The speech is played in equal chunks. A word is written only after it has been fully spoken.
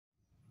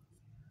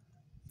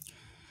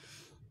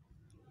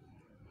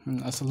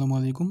আসসালামু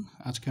আলাইকুম।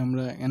 আজকে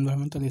আমরা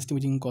এনভায়রনমেন্টাল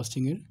এস্টিমেটিং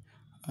কস্টিং এর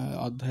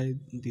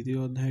দ্বিতীয়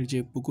অধ্যায়ের যে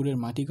পুকুরের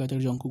মাটি কাটার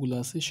যে অঙ্কগুলো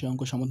আছে সেই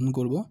অঙ্ক সমাধান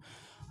করব।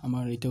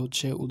 আমার এটা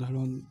হচ্ছে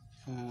উদাহরণ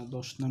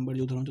 10 নম্বর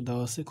যে উদাহরণটা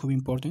দেওয়া আছে, খুব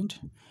ইম্পর্টেন্ট।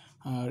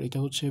 আর এটা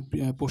হচ্ছে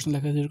প্রশ্ন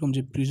লেখা আছে এরকম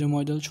যে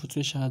প্রিজময়েডাল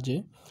সূত্রের সাহায্যে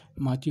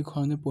মাটির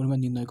ক্ষরণের পরিমাণ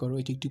নির্ণয় করো।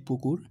 এটি একটি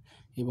পুকুর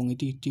এবং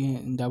এটি একটি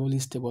ডাবল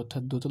স্টেপ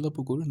অর্থাৎ দোতলা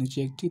পুকুর, নিচে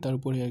একটি তার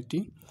উপরে একটি।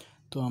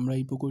 তো আমরা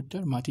এই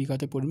পুকুরটার মাটি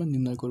কাটার পরিমাণ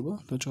নির্ণয় করব।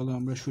 তো চলো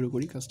আমরা শুরু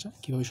করি কাজটা।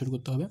 কীভাবে শুরু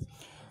করতে হবে,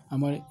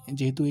 আমার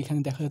যেহেতু এখানে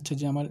দেখা যাচ্ছে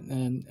যে আমার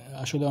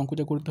আসলে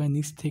অঙ্কটা করতে হয়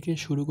নিচ থেকে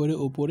শুরু করে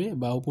ওপরে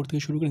বা ওপর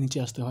থেকে শুরু করে নিচে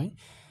আসতে হয়।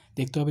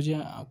 দেখতে হবে যে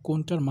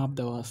কোনটার মাপ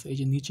দেওয়া আছে। এই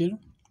যে নিচের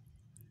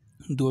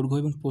দৈর্ঘ্য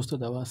এবং প্রস্থ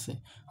দেওয়া আছে,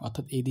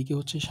 অর্থাৎ এইদিকে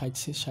হচ্ছে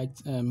 60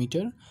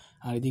 মিটার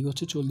আর এদিকে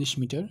হচ্ছে 40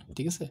 মিটার,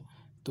 ঠিক আছে।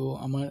 তো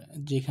আমার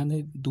যেখানে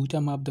দুইটা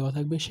মাপ দেওয়া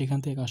থাকবে সেখান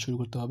থেকে কাজ শুরু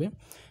করতে হবে।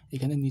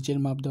 এখানে নিচের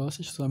মাপ দেওয়া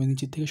আছে, তো আমি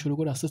নিচের থেকে শুরু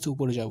করে আস্তে আস্তে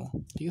উপরে যাব,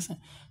 ঠিক আছে।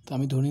 তো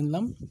আমি ধরে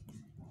নিলাম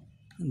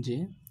যে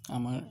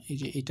আমার এই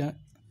যে এটা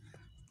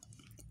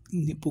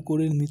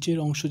পুকুরের নিচের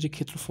অংশ যে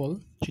ক্ষেত্রফল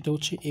সেটা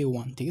হচ্ছে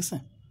A1, ঠিক আছে।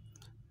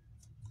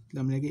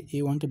 আমরা আগে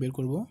A1টা বের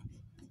করব।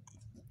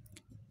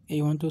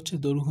 A1টা হচ্ছে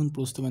দৈর্ঘ্য গুণ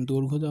প্রস্থ, মানে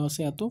দৈর্ঘ্য দেওয়া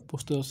আছে এত,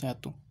 প্রস্থ দেওয়া আছে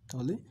এত,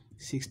 তাহলে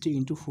 60 ×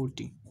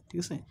 40, ঠিক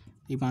আছে।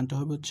 এই মানটা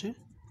হবে হচ্ছে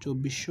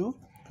 2400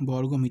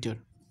 বর্গ মিটার।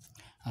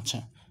 আচ্ছা,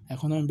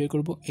 এখন আমি বের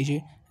করব এই যে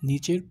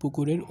নিচের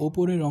পুকুরের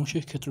ওপরের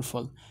অংশের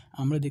ক্ষেত্রফল।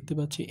 আমরা দেখতে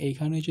পাচ্ছি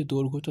এইখানে যে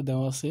দৈর্ঘ্যটা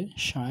দেওয়া আছে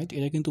 60,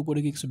 এটা কিন্তু উপরে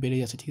কিছু বেড়ে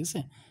যাচ্ছে, ঠিক আছে,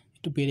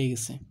 একটু বেড়ে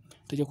গেছে।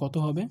 তো এটা কত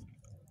হবে?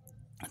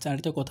 আচ্ছা,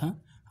 আরেকটা কথা,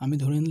 আমি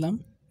ধরে নিলাম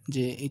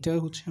যে এটা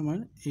হচ্ছে আমার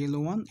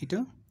L1, এটা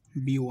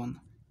B1।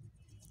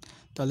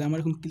 তাহলে আমার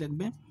এখন কী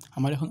লাগবে?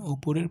 আমার এখন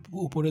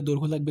উপরের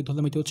দৈর্ঘ্য লাগবে,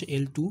 ধরলাম এটা হচ্ছে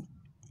L2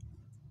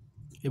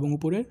 এবং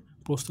উপরের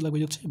প্রস্থ লাগবে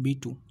হচ্ছে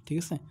B2, ঠিক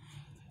আছে।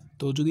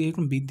 তো যদি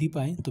এরকম বৃদ্ধি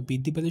পায়, তো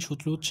বৃদ্ধি পেলে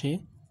সূত্র হচ্ছে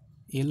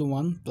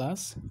L1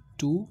 +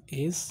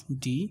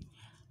 2SD,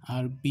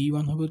 আর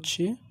B1 হবে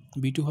হচ্ছে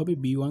B2 হবে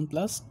B1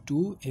 +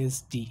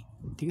 2SD,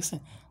 ঠিক আছে।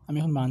 আমি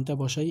এখন মানটা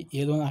বসাই।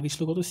 L1 আগে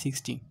ছিল কত?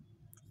 60,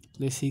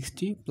 তাহলে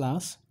 60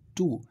 +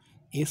 2,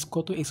 এস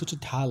কত? এস হচ্ছে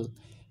ঢাল।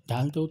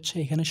 ঢালটা হচ্ছে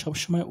এখানে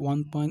সবসময়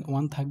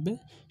 1.1 থাকবে,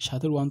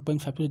 সাথে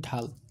 1.5 হচ্ছে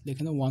ঢাল,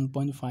 এখানে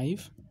 1.5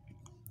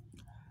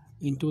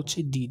 ইন্টু হচ্ছে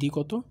ডি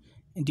কত?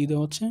 ডি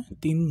দেওয়া হচ্ছে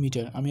 3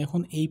 মিটার। আমি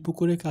এখন এই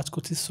পুকুরে কাজ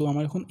করছি, সো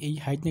আমার এখন এই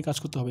হাইট নিয়ে কাজ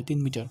করতে হবে 3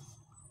 মিটার।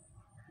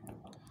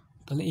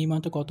 তাহলে এই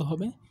মানটা কত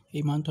হবে?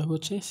 এই মানটা হবে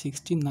হচ্ছে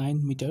 69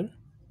 মিটার।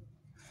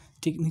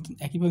 ঠিক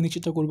একইভাবে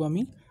নিচেটা করবো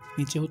আমি।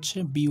 নিচে হচ্ছে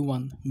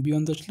B1 দেওয়া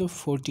ছিল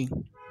 40,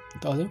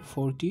 তাহলে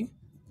 40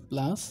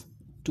 +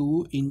 2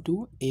 ×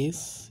 S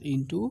 ×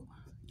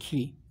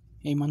 3,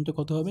 এই মানটা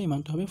কত হবে? এই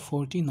মানটা হবে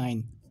 49,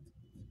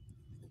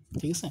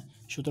 ঠিক আছে।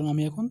 সুতরাং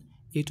আমি এখন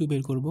A2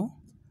 বের করব।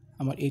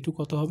 আমার A2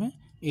 কত হবে?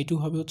 A2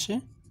 হবে হচ্ছে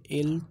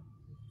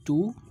L2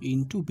 ×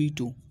 B2।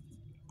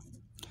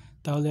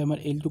 তাহলে আমার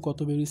L2 কত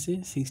বেরিয়েছে?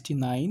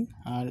 69,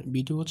 আর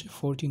B2 হচ্ছে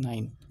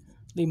 49।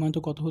 এই মানটা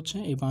কত হচ্ছে?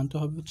 এই মানটা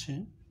হবে হচ্ছে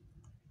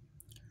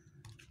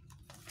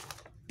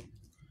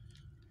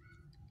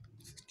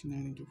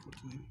 69 ×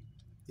 49,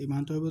 এই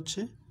মানটা হবে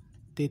হচ্ছে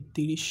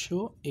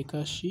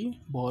 3381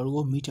 বর্গ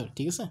মিটার,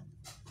 ঠিক আছে।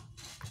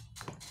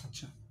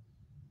 আচ্ছা,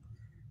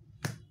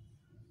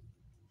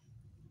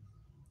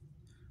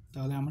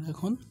 তাহলে আমরা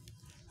এখন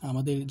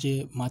আমাদের যে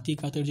মাটি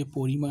কাটার যে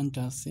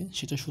পরিমাণটা আছে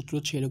সেটা সূত্র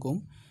হচ্ছে এরকম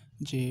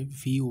যে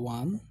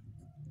V1,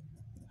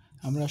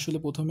 আমরা আসলে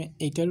প্রথমে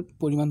এটার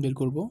পরিমাণ বের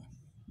করব।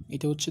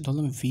 এটা হচ্ছে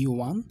ধরলাম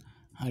V1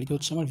 আর এটা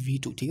হচ্ছে আমার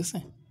V2, ঠিক আছে।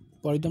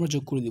 পরে আমরা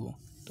যোগ করে দিব।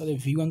 তাহলে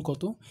V1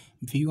 কত?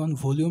 V1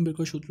 ভলিউম বের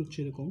করার সূত্র হচ্ছে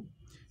এরকম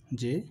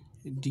যে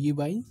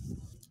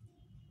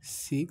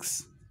D/6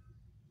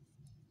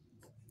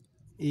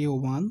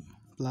 A1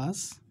 +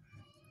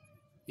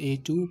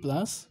 A2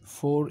 +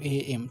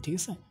 4AM, ঠিক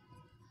আছে।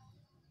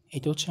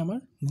 এটা হচ্ছে আমার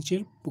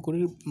নিচের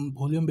পুকুরের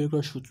ভলিউম বের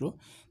করার সূত্র।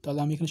 তাহলে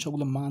আমি এখানে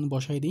সবগুলো মান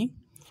বসাই দিই।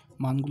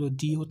 মানগুলো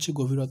ডি হচ্ছে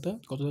গভীরতা,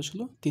 কতটা ছিল?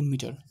 3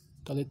 মিটার,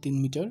 তাহলে 3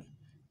 মিটার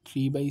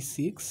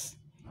 3/6।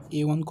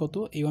 A1 কত?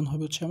 A1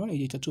 হবে হচ্ছে আমার এই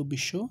যে এটা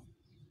 2400।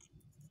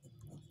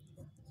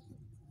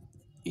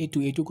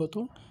 A2 কত?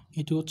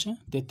 A2 হচ্ছে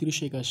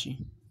 3381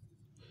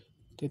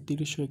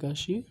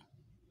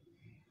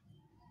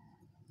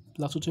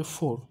 প্লাস হচ্ছে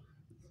 4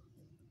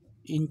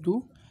 ইন্টু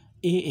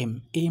AM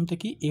টা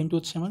কি? AM টা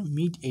হচ্ছে আমার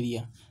মিড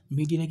এরিয়া।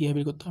 মিড এরিয়া কীভাবে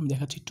বের করতে হবে আমি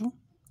দেখাচ্ছি একটু।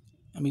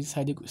 আমি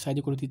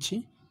সাইডে করে দিচ্ছি।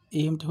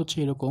 AM টা হচ্ছে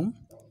এরকম,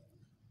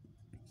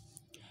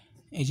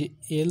 এই যে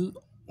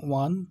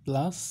L1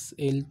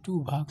 + L2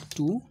 ভাগ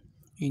 2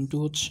 ইন্টু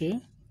হচ্ছে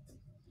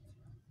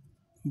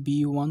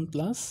B1 +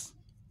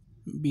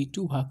 B2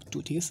 ভাগ 2,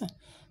 ঠিক আছে।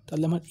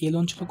 তাহলে আমার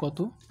L1 ছিল কত?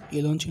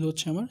 L1 ছিল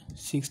হচ্ছে আমার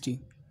 60।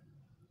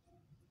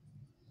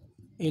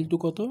 L2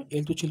 কত?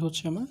 L2 ছিল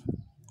হচ্ছে আমার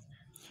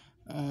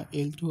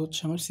L2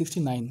 হচ্ছে আমার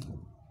 69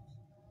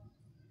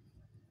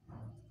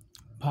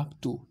 ভাগ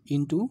 2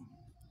 ইন্টু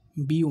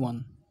B1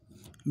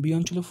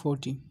 ছিল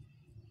 40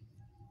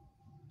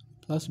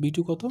 প্লাস B2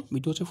 কত?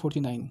 B2 হচ্ছে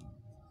 49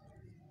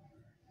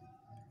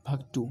 ভাগ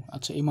 2।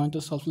 আচ্ছা, এই মানটা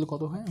সলভ করলে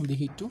কত হয় আমি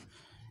দেখি একটু।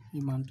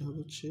 এই মানটা হবে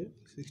হচ্ছে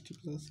 60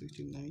 +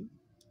 69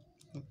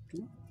 ভাগ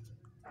 2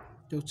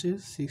 এটা হচ্ছে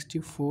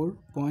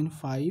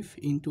 64.5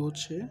 ইন্টু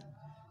হচ্ছে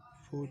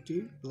 40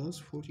 প্লাস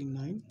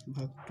 49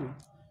 ভাগ 2,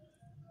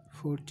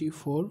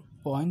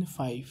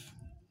 44.5,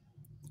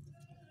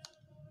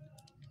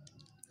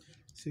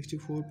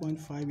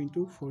 64.5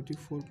 ইন্টু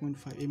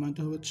 44.5, এই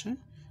মানটা হচ্ছে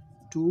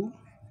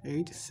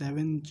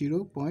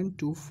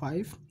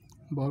 2870.25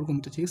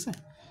 বর্গমিটার। ঠিক আছে,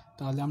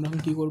 তাহলে আমরা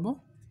এখন কী করব,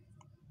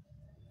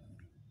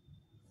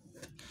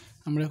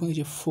 আমরা এখন এই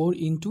যে 4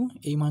 ইন্টু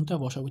এই মানটা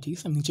বসাবো। ঠিক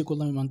আছে, আমি নিচে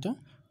করলাম এই মানটা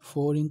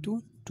 4 ইন্টু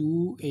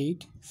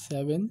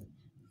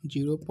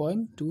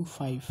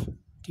 2870.25।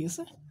 ঠিক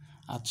আছে,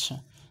 আচ্ছা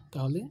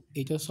তাহলে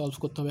এটা সলভ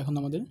করতে হবে এখন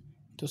আমাদের।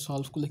 তো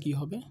সলভ করলে কী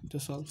হবে, তো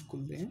সলভ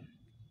করলে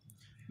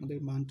আমাদের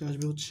মানটা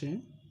আসবে হচ্ছে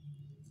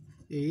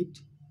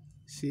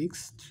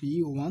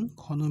 8631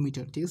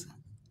 ঘনমিটার। ঠিক আছে,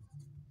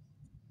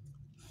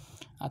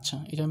 আচ্ছা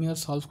এটা আমি আর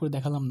সলভ করে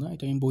দেখালাম না,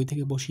 এটা আমি বই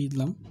থেকে বসিয়ে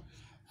দিলাম।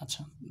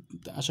 আচ্ছা,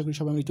 আশা করি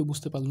সবাই আমি একটু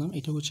বুঝতে পারলাম।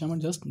 এটা হচ্ছে আমার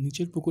জাস্ট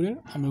নিচের পুকুরের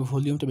আমি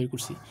ভলিউমটা বের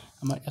করছি,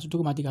 আমার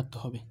এতটুকু মাটি কাটতে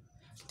হবে।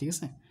 ঠিক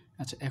আছে,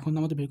 আচ্ছা এখন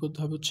আমাদের বের করতে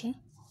হবে হচ্ছে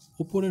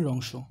উপরের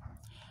অংশ।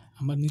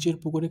 আমার নিচের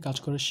পুকুরে কাজ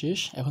করা শেষ,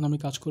 এখন আমি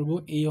কাজ করব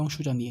এই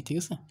অংশটা নিয়ে। ঠিক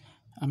আছে,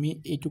 আমি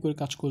এইটুকুর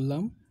কাজ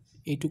করলাম,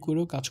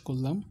 এইটুকুরও কাজ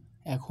করলাম।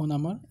 এখন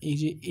আমার এই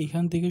যে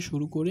এইখান থেকে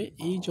শুরু করে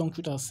এই যে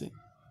অংশটা আছে,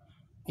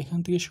 এখান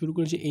থেকে শুরু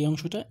করে যে এই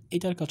অংশটা,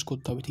 এটার কাজ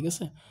করতে হবে। ঠিক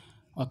আছে,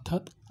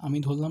 অর্থাৎ আমি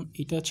ধরলাম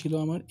এটা ছিল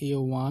আমার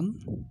A1,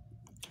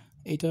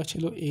 এটা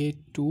ছিল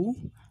A2,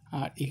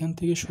 আর এখান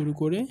থেকে শুরু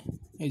করে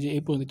এই যে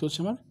এই পর্যন্ত হচ্ছে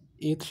আমার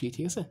A3।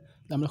 ঠিক আছে,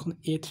 আমরা এখন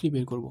A3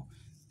 বের করব।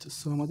 তো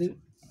সো আমাদের,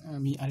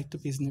 আমি আরেকটা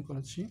পেজ নিয়ে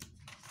করাচ্ছি।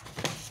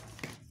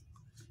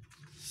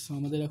 সো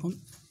আমাদের এখন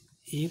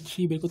A3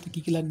 বের করতে কী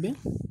কী লাগবে,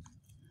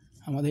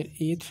 আমাদের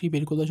A3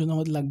 বের করার জন্য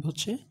আমাদের লাগবে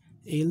হচ্ছে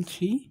L3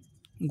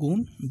 গুণ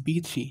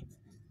B3।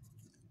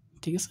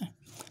 ঠিক আছে,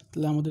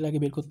 তাহলে আমাদের আগে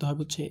বের করতে হবে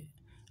হচ্ছে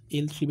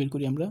L3 বের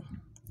করি আমরা।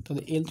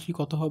 তাহলে L3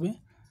 কত হবে,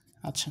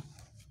 আচ্ছা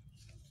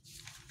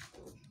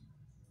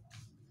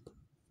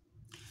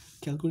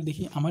খেয়াল করে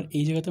দেখি, আমার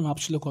এই জায়গাটার মাপ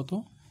ছিল কত,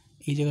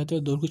 এই জায়গাটার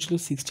দৈর্ঘ্য ছিল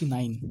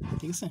 69।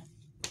 ঠিক আছে,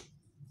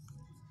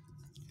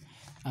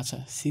 আচ্ছা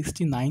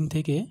 69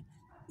 থেকে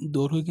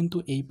দৈর্ঘ্য কিন্তু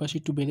এই পাশে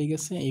একটু বেড়ে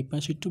গেছে, এই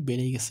পাশে একটু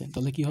বেড়ে গেছে,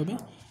 তাহলে কী হবে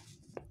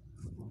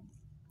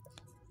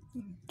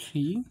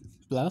 3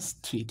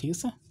 + 3। ঠিক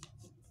আছে,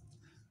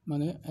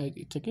 মানে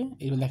এটাকে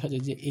এইভাবে লেখা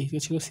যায় যে এইটা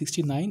ছিল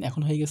 69,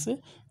 এখন হয়ে গেছে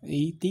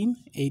এই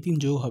 3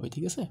 যোগ হবে।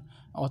 ঠিক আছে,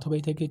 অথবা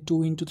এটাকে 2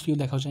 × 3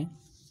 লেখা যায়।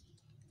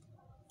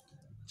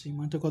 সেই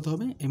মানটা কত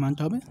হবে, এই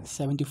মানটা হবে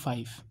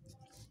 75।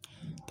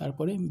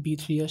 তারপরে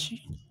B3 আসি,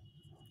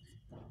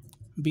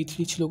 B3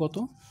 ছিল কত,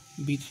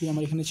 B3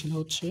 আমার এখানে ছিল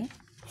হচ্ছে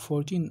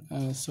 14,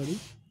 সরি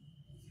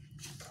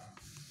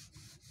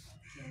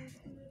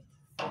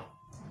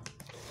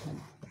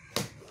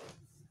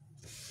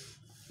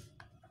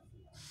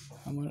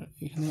আমার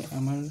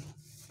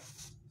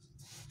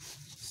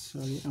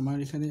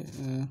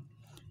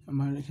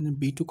এখানে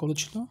B2 কত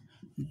ছিল,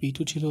 B2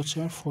 ছিল হচ্ছে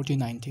আমার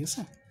 49। ঠিক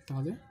আছে,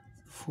 তাহলে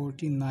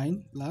 49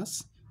 +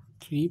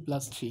 3 +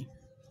 3,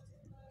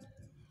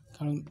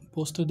 কারণ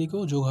পোস্টের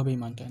দিকেও যোগ হবে এই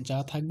মানটা, যা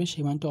থাকবে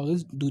সেই মানটা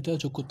অলওয়েজ দুইটা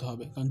যোগ করতে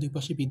হবে, কারণ দুই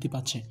পাশে বৃদ্ধি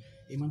পাচ্ছে।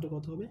 এই মানটা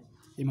কত হবে,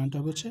 এই মানটা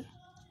হবে হচ্ছে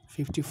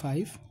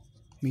 55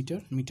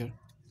 মিটার।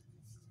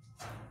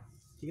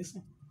 ঠিক আছে,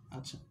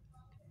 আচ্ছা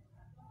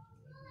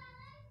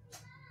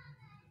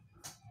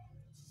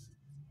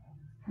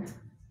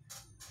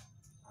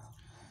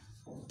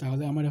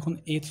তাহলে আমার এখন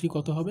A3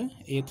 কত হবে,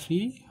 A3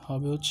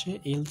 হবে হচ্ছে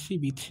L3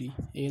 ×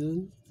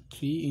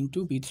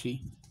 B3।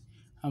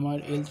 আমার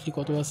L3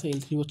 কত আছে,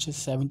 L3 হচ্ছে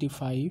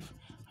 75,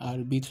 আর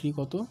B3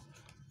 কত,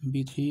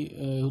 B3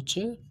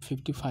 হচ্ছে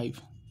 55।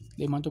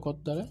 এই মানটা কত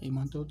দ্বারা, এই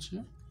মানটা হচ্ছে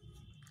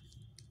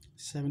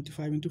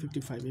 75 ×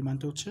 55, এই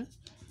মানটা হচ্ছে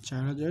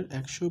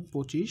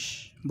 4125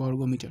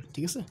 বর্গমিটার।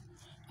 ঠিক আছে,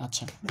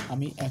 আচ্ছা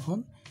আমি এখন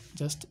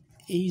জাস্ট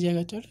এই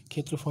জায়গাটার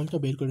ক্ষেত্রফলটা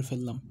বের করে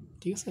ফেললাম।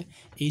 ঠিক আছে,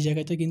 এই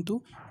জায়গাটা কিন্তু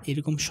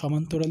এরকম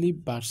সমান্তরালি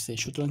বাড়ছে,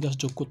 সুতরাং জাস্ট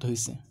যোগ করতে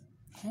হয়েছে।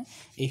 হ্যাঁ,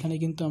 এখানে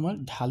কিন্তু আমার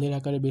ঢালের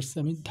আকারে বেড়ছে,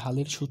 আমি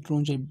ঢালের সূত্র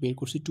অনুযায়ী বের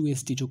করছি,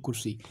 2ST যোগ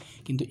করছি,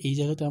 কিন্তু এই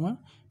জায়গাটা আমার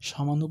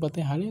সমানুপাতে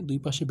হারে দুই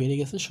পাশে বেড়ে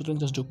গেছে, সুতরাং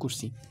জাস্ট যোগ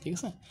করছি। ঠিক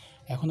আছে,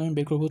 এখন আমি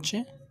বের করবো হচ্ছে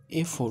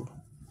A4।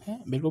 হ্যাঁ,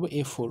 বের করবো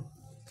A4।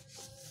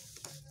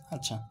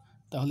 আচ্ছা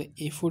তাহলে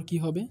A4 কী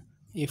হবে,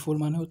 A4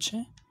 মানে হচ্ছে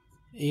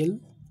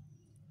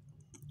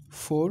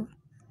L4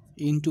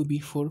 ×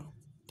 B4,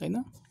 তাই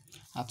না?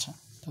 আচ্ছা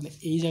তাহলে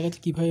এই জায়গাটা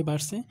কীভাবে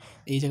বাড়ছে,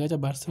 এই জায়গাটা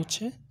বাড়ছে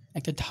হচ্ছে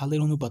একটা ঢালের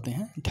অনুপাতে।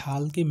 হ্যাঁ,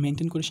 ঢালকে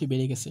মেনটেন করে সে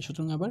বেড়ে গেছে,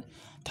 সুতরাং আবার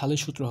ঢালের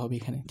সূত্র হবে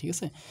এখানে। ঠিক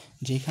আছে,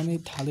 যেখানে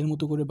ঢালের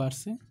মতো করে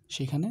বাড়ছে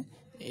সেখানে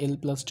L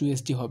 +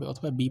 2ST হবে,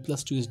 অথবা B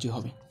 + 2ST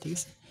হবে। ঠিক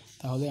আছে,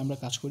 তাহলে আমরা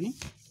কাজ করি,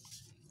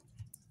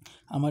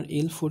 আমার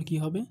L4 কী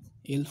হবে,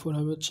 L4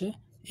 হবে হচ্ছে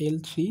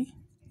L3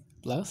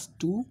 +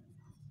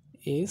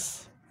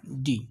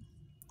 2SD।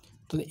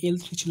 তাহলে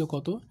L3 ছিল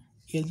কত,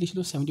 L3 ছিল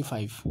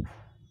 75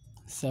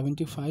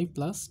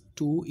 +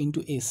 2 ×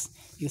 S,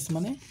 S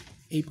মানে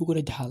এই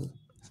পুকুরে ঢাল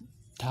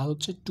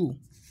হচ্ছে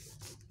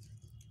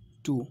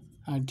 2,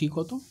 আর D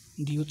কত,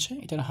 D হচ্ছে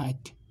এটার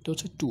হাইট, এটা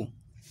হচ্ছে 2।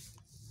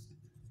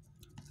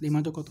 এই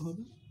মানটা কত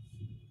হবে,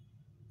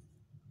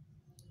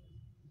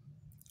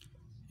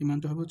 এই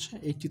মানটা হবে হচ্ছে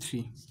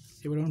 83।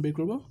 এবার আমরা বের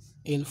করবো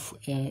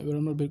এবার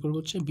আমরা বের করবো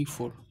হচ্ছে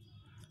B4।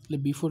 তাহলে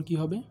B4 কী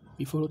হবে?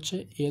 B4 হচ্ছে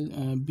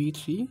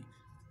B3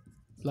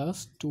 plus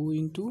 2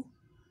 into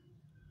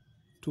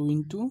 2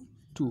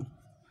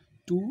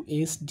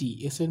 2SD,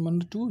 S এর মান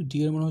 2, ডি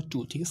এর মান 2,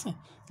 ঠিক আছে।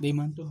 এই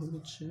মানটা হবে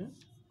হচ্ছে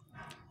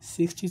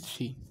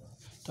 63।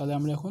 তাহলে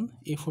আমরা এখন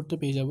A4টা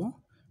পেয়ে যাব।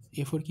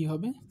 A4 কী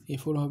হবে?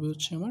 A4 হবে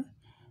হচ্ছে আমার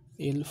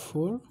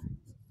L4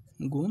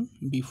 গুণ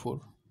B4।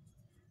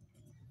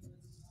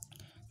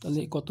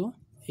 তাহলে কত?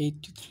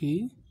 83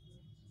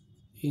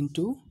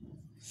 ইন্টু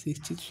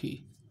 63।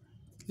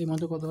 এই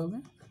মানটা কত হবে?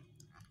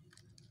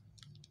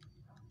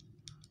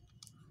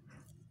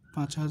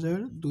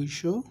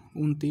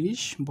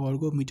 5229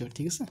 বর্গ মিটার,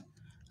 ঠিক আছে।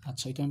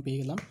 আচ্ছা, এটা আমি পেয়ে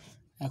গেলাম।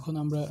 এখন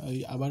আমরা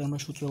আবার আমরা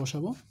সূত্র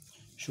বসাবো।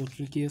 সূত্র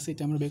কী আছে?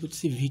 এটা আমরা বের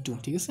করতেছি V2,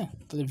 ঠিক আছে।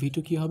 তাহলে V2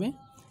 কী হবে?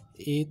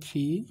 A3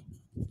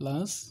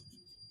 plus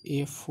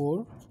A4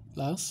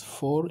 plus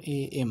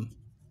 4AM।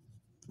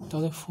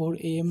 তাহলে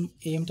 4AM,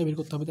 AM-টা বের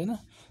করতে হবে, তাই না?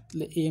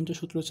 তাহলে AM-টা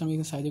সূত্র হচ্ছে, আমি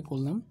এখানে সাইডে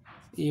করলাম।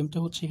 AM-টা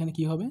হচ্ছে এখানে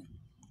কী হবে?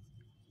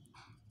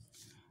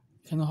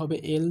 এখানে হবে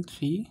L3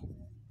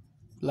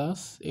 প্লাস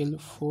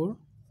L4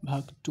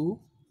 ভাগ 2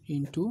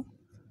 ইন্টু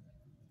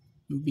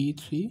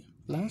B3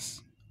 প্লাস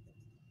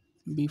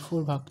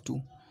B4 ভাগ 2।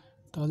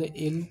 তাহলে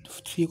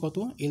L3 কত?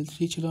 L3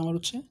 ছিল আমার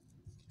হচ্ছে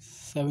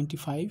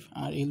 75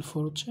 আর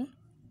L4 হচ্ছে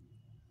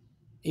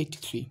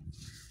 83।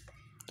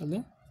 তাহলে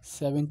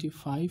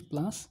 75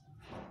 প্লাস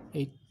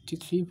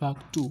 83 ভাগ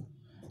 2,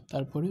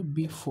 তারপরে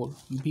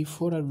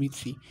B4 আর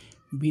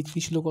B3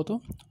 ছিল কত?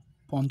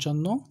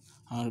 55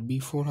 আর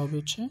B4 হবে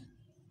হচ্ছে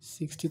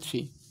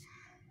 63।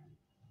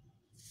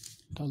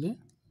 তাহলে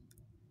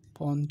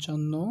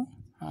 55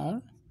 আর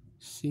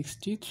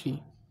 63,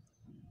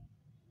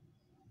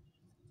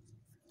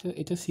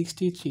 এটা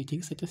 63, ঠিক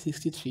আছে। এটা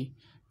 63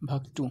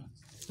 ভাগ 2,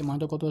 এর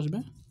মানটা কত আসবে?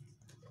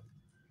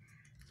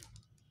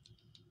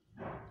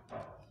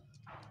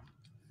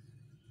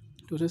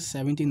 তো হচ্ছে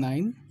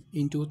 79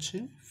 ইন্টু হচ্ছে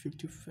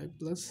 55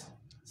 প্লাস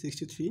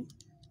 63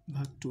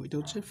 ভাগ 2, এটা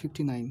হচ্ছে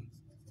 59।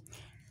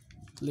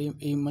 তাহলে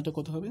এই মানটা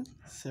কত হবে?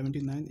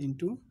 79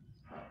 ইন্টু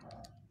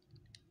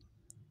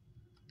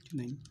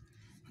 59,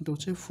 এটা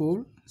হচ্ছে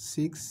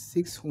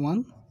 4661,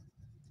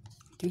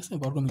 ঠিক আছে,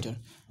 বর্গমিটার।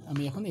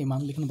 আমি এখন এই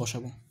মান এখানে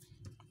বসাবো।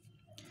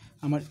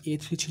 আমার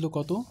A3 ছিল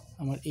কত?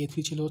 আমার A3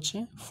 ছিল হচ্ছে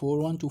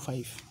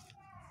 4125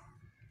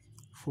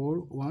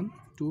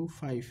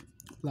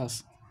 প্লাস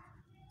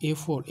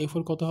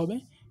A4 কত হবে?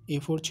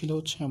 A4 ছিল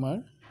হচ্ছে আমার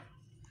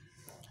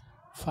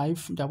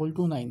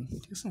 5229,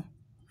 ঠিক আছে।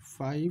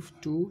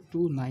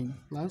 5229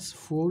 প্লাস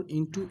 4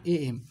 ইন্টু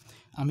AM।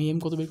 আমি M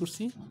কত বের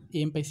করছি?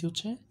 AM পাইছি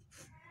হচ্ছে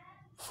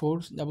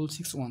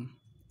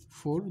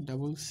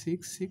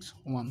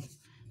 4661।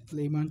 তাহলে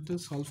এই মানটা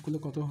সলভ করলে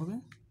কত হবে?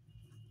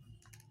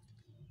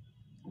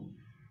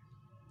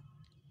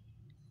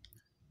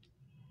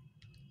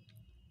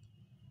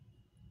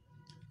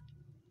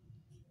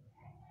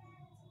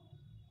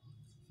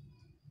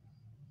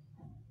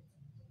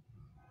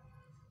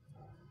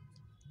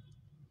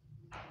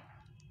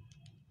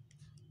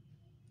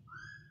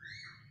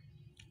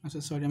 আচ্ছা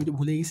সরি, আমি তো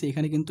ভুলে গেছি,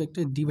 এখানে কিন্তু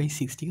একটা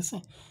D/6, ঠিক আছে।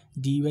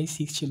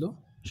 D/6 ছিল,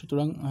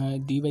 সুতরাং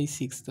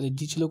D/6। তাহলে D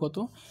ছিল কত?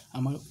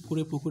 আমার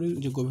পুকুরের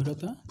যে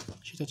গভীরতা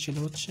সেটা ছিল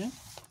হচ্ছে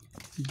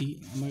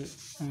আমার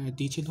D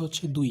ছিল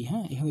হচ্ছে 2,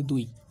 হ্যাঁ, এখানে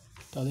 2,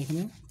 তাহলে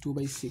এখানে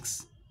 2/6।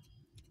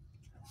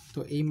 তো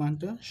এই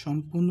মানটা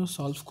সম্পূর্ণ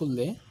সলভ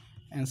করলে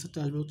অ্যান্সারটা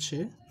আসবে হচ্ছে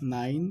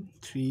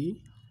 93,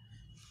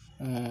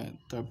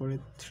 তারপরে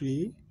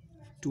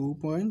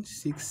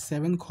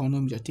 2.67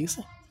 ঘনমিটার, ঠিক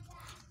আছে।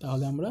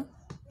 তাহলে আমরা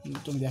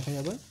তুমি দেখাই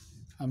আবার,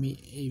 আমি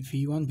এই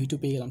V1 V2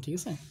 পেয়ে গেলাম, ঠিক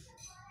আছে।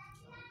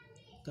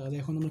 তাহলে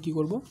এখন আমরা কী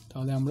করব?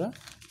 তাহলে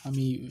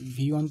আমি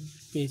V1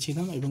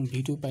 পেয়েছিলাম এবং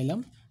V2 পাইলাম,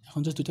 এখন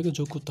জাস্ট দুটাকে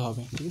যোগ করতে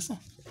হবে, ঠিক আছে।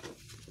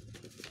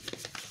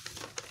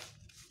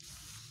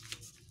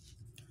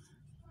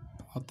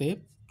 অতএব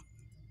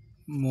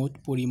মোট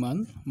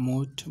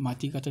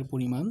মাটি কাটার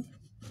পরিমাণ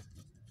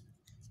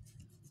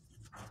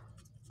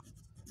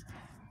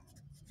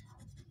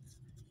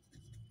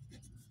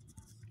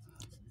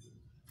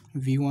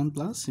V1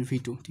 প্লাস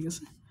V2, ঠিক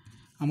আছে।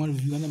 আমার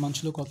V1 এর মান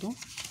ছিল কত?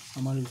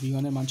 আমার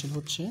V1 এর মান ছিল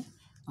হচ্ছে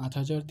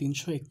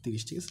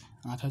 8331, ঠিক আছে।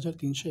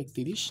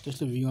 8331, এটা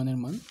ছিল V1 এর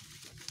মান,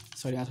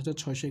 সরি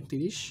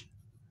 8631।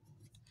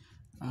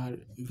 আর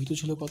V2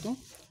 ছিল কত?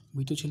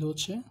 V2 ছিল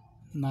হচ্ছে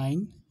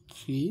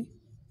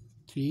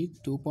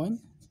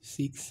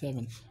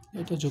 9332.67।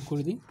 এটা যোগ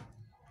করে দিই।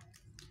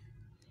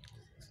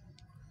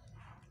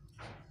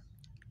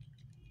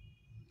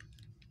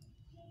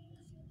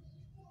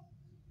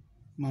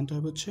 মানটা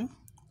হবে হচ্ছে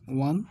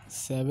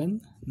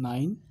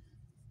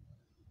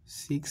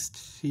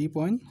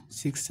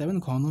 1793.67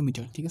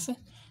 ঘনমিটার, ঠিক আছে।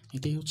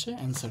 এটাই হচ্ছে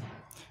অ্যান্সার।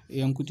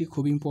 এই অঙ্কটি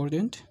খুব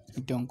ইম্পর্টেন্ট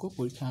একটি অঙ্ক,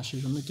 পরীক্ষা আসার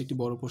জন্য এটি একটি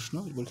বড় প্রশ্ন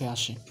পরীক্ষায়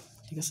আসে,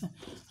 ঠিক আছে।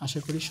 আশা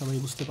করি সবাই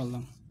বুঝতে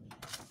পারলাম।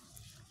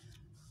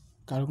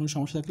 কারো কোনো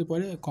সমস্যা থাকলে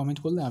পরে কমেন্ট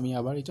করলে আমি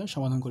আবার এটা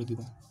সমাধান করে দিব।